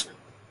sequential, Krishna.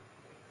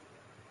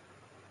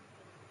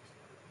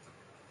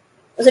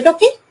 Was it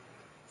okay?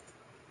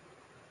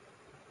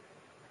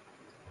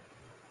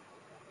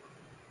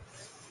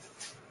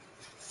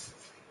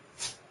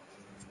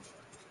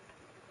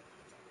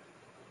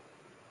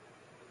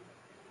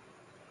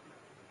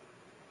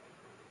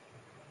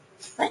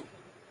 Fine.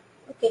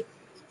 Okay,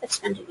 let's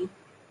continue.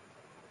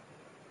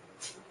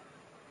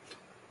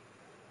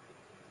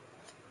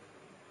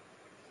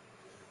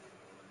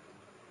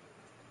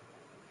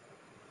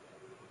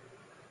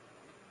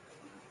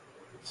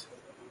 So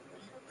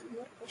we have one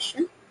more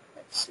question.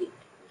 Let's see.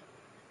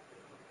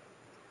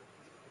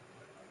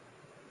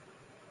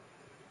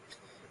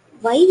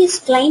 Why is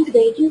client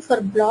waiting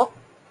for block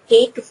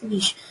A to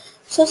finish?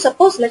 So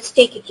suppose let's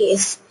take a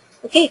case.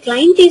 Okay,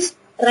 client is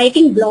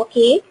writing block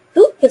A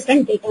to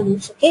different data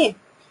nodes. Okay,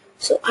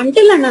 so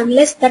until and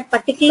unless that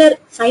particular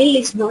file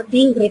is not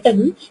being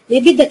written,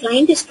 maybe the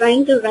client is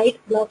trying to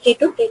write block A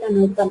to data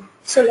node 1.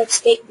 So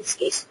let's take this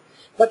case.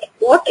 But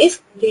what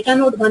if data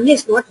node 1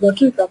 is not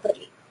working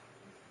properly?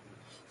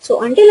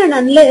 So until and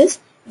unless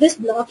this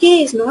block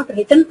A is not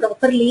written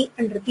properly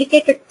and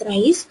replicated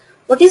thrice,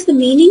 what is the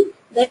meaning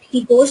that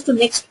he goes to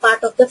next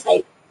part of the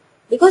file?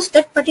 Because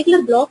that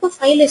particular block of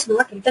file is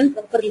not written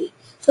properly.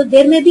 So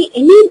there may be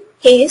any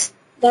case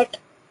that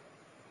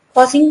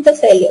causing the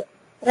failure,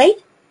 right?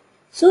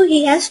 So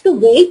he has to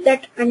wait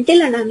that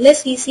until and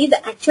unless he see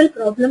the actual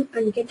problem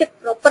and get a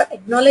proper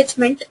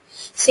acknowledgement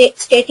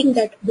stating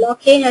that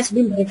block A has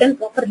been written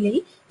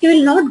properly, he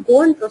will not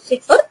go and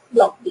proceed for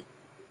block B.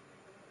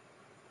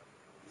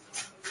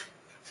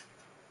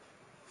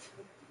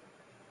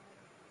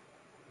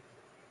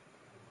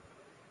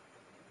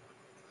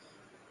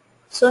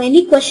 So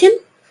any question?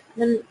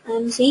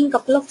 I'm seeing a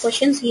couple of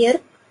questions here.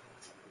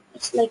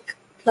 It's like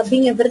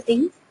clubbing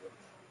everything.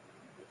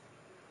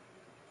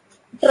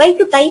 Try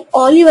to type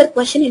all your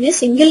question in a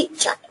single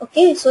chat,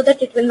 okay, so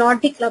that it will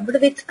not be clubbed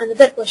with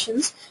another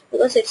questions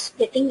because it's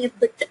getting a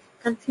bit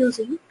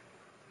confusing.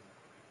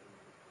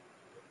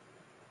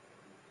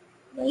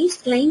 Why is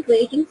client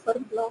waiting for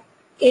block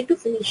A to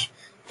finish?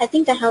 I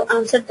think I have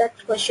answered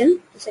that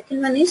question. The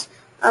second one is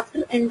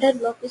after entire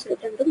block is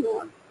written to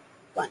node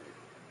 1.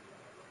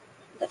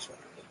 That's what.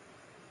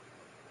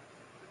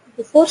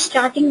 Before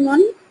starting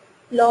one,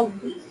 log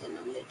B, then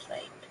only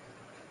write.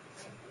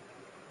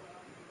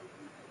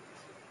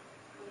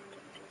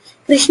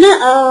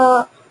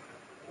 Krishna,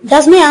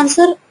 Does my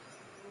answer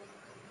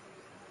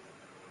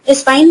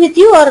is fine with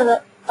you,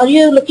 or are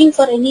you looking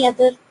for any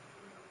other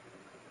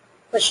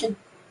question?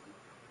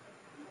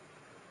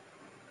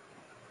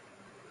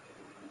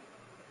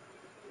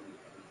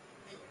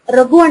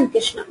 Raghu and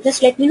Krishna,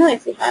 just let me know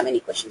if you have any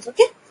questions,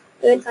 okay?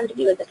 We will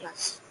continue with the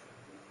class.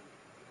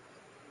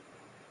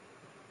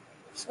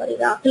 Sorry,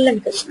 Rahul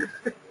and Krishna.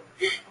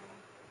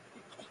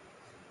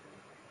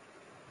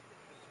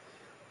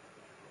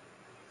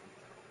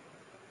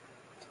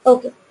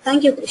 Okay,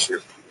 thank you, Krishna.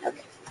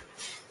 Okay.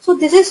 So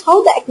this is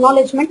how the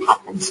acknowledgement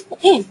happens,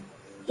 okay?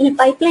 In a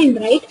pipeline,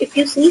 right, if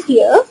you see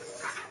here,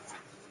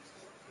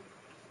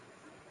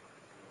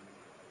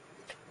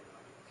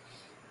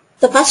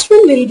 the first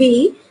one will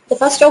be, the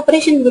first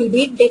operation will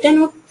be data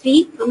node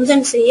 3 comes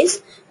and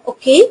says,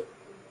 okay,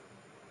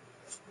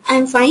 I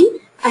am fine,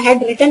 I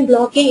had written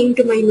block A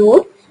into my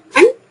node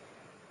and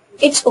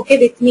it's okay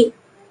with me.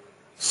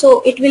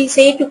 So it will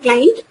say to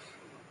client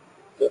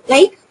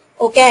like,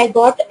 okay, I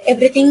got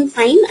everything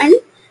fine and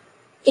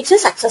it's a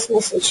success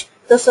message.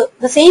 So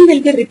the same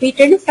will be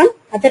repeated from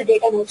other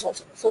data nodes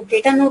also. So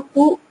data node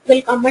 2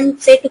 will come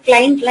and say to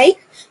client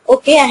like,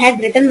 okay, I had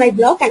written my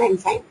block and I'm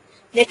fine.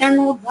 Data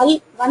node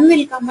 1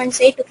 will come and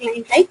say to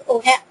client like,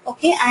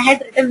 okay, I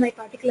had written my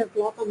particular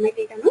block on my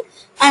data node,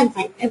 I am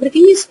fine.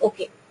 Everything is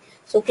okay.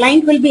 So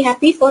client will be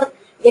happy for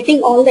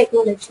getting all the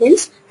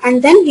acknowledgements,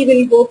 and then he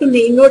will go to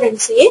main node and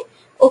say,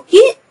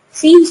 okay,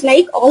 seems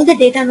like all the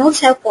data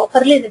nodes have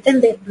properly written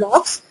their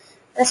blocks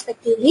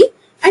respectively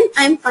and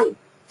I am fine.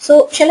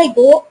 So shall I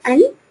go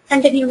and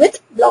continue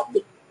with block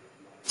B?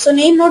 So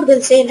name node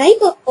will say like,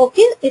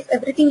 okay, if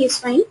everything is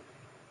fine.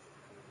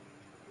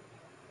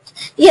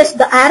 Yes,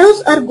 the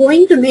arrows are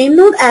going to name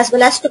node as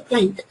well as to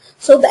client.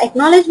 So the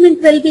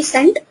acknowledgement will be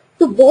sent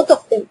to both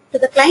of them, to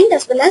the client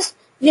as well as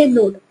name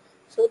node.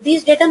 So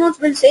these data nodes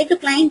will say to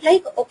client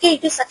like, okay,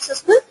 it is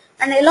successful,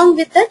 and along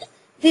with that,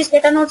 these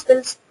data nodes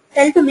will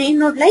tell to name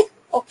node like,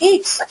 okay,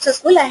 it's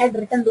successful, I had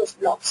written those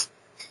blocks.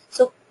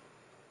 So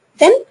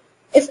then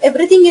if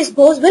everything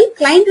goes well,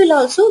 client will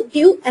also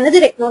give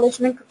another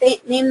acknowledgement to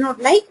name node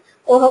like,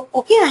 oh,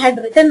 okay, I had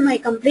written my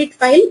complete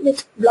file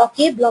with block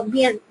A, block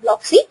B and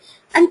block C,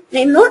 and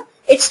name node,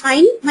 it's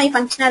fine, my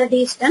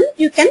functionality is done,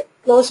 you can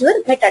close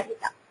your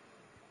metadata.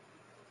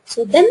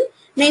 So then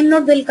name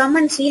node will come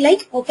and see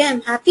like, okay,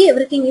 I'm happy,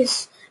 everything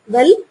is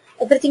well,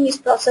 everything is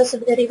processed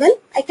very well,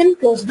 I can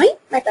close my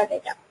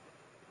metadata.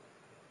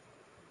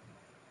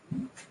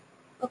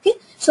 Okay,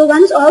 so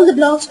once all the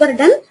blocks were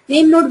done,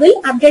 name node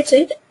will update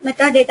it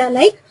metadata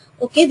like,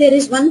 okay, there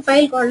is one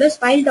file called as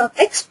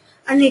file.txt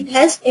and it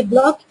has a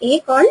block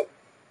A called,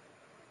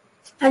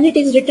 and it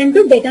is written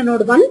to data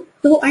node 1,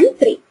 2 and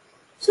 3.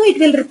 So it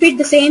will repeat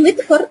the same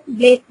with for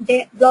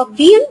block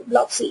B and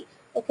block C.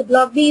 Okay,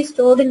 block B is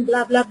stored in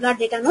blah blah blah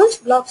data nodes,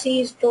 block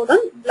C is stored on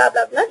blah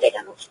blah blah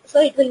data nodes.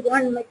 So it will go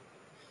and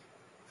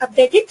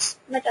update its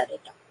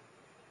metadata.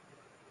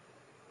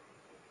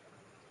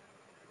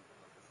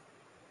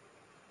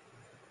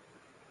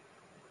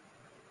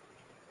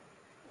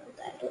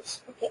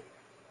 Okay,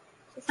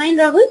 so fine,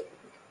 Rahul.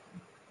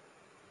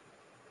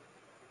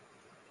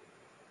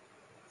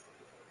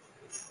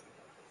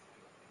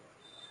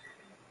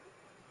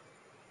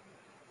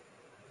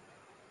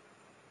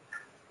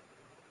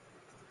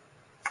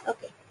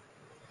 Okay,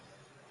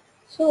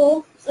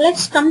 so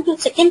let's come to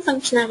second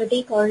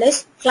functionality called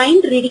as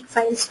client reading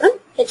files from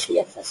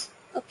HDFS.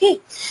 Okay,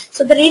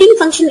 so the reading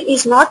function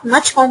is not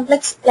much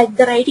complex like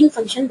the writing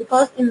function,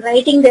 because in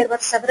writing there were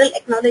several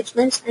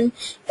acknowledgements and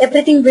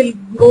everything will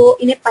go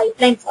in a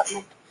pipeline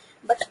format.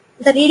 But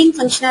the reading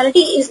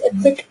functionality is a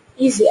bit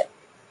easier.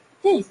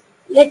 Okay,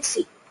 let's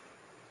see.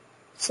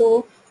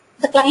 So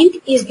the client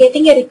is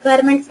getting a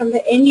requirement from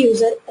the end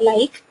user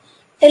like,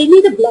 tell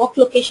me the block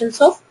locations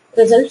of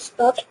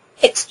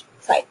results.txt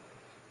file.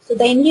 So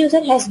the end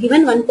user has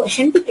given one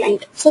question to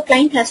client. So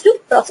client has to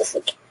process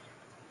it.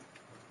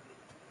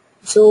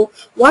 So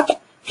what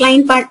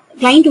client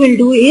will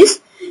do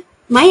is,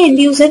 my end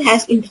user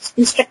has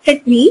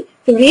instructed me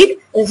to read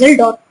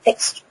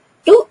result.txt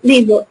to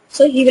name node.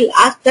 So he will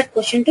ask that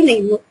question to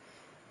name node.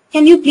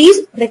 Can you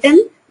please return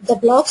the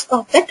blocks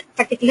of that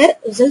particular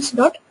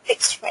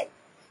results.txt file?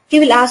 He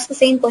will ask the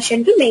same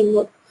question to name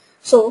node.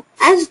 So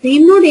as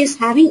name node is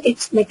having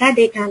its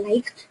metadata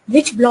like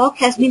which block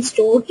has been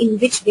stored in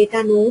which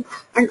data node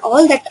and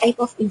all that type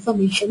of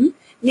information,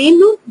 name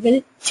node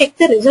will check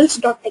the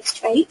results.txt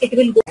file. It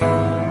will go.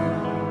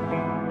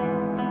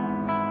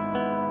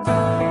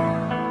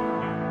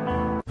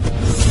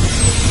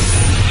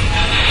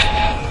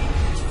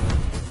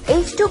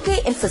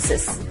 H2K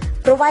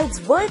Infosys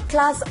provides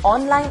world-class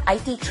online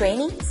IT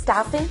training,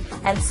 staffing,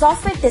 and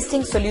software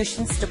testing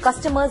solutions to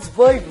customers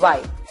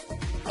worldwide.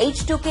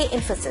 H2K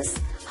Infosys,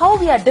 how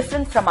we are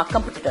different from our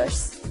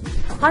competitors.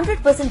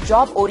 100%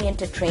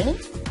 job-oriented training,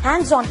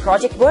 hands-on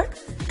project work,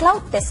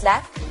 cloud test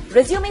lab,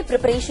 resume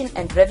preparation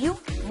and review,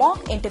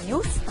 mock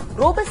interviews,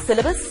 robust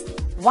syllabus,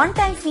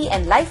 one-time fee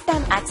and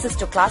lifetime access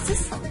to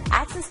classes,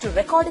 access to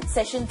recorded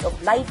sessions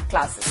of live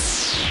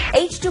classes.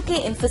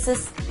 H2K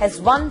Infosys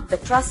has won the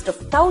trust of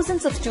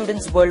thousands of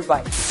students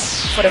worldwide.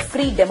 For a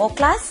free demo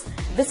class,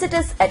 visit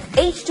us at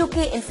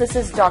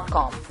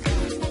h2kinfosys.com.